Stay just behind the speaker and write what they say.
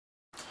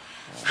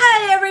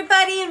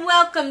everybody, and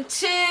welcome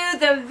to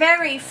the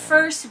very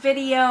first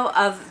video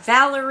of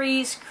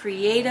Valerie's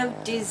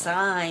Creative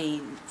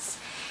Designs.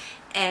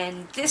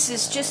 And this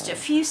is just a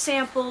few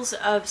samples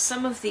of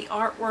some of the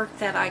artwork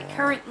that I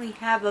currently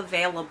have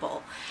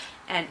available.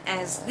 And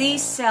as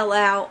these sell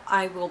out,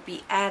 I will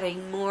be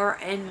adding more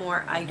and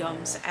more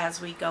items as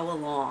we go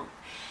along.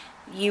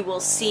 You will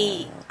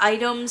see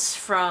items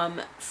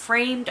from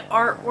framed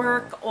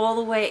artwork all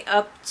the way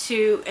up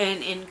to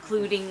and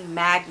including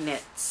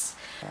magnets.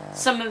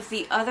 Some of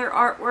the other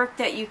artwork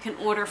that you can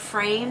order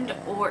framed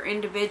or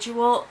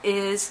individual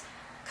is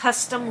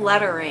custom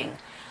lettering.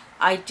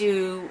 I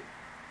do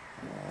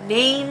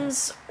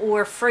names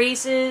or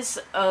phrases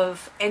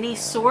of any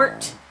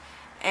sort,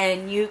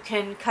 and you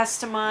can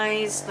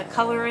customize the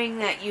coloring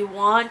that you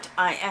want.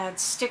 I add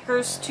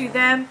stickers to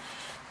them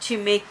to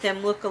make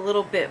them look a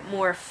little bit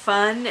more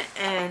fun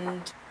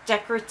and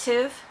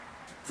decorative.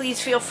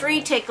 Please feel free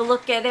to take a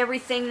look at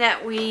everything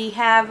that we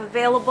have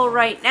available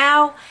right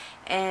now.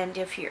 And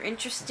if you're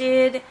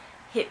interested,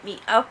 hit me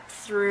up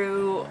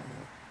through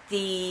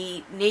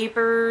the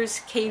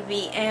neighbors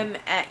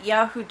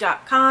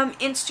kvm@yahoo.com,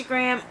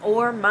 Instagram,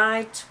 or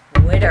my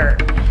Twitter.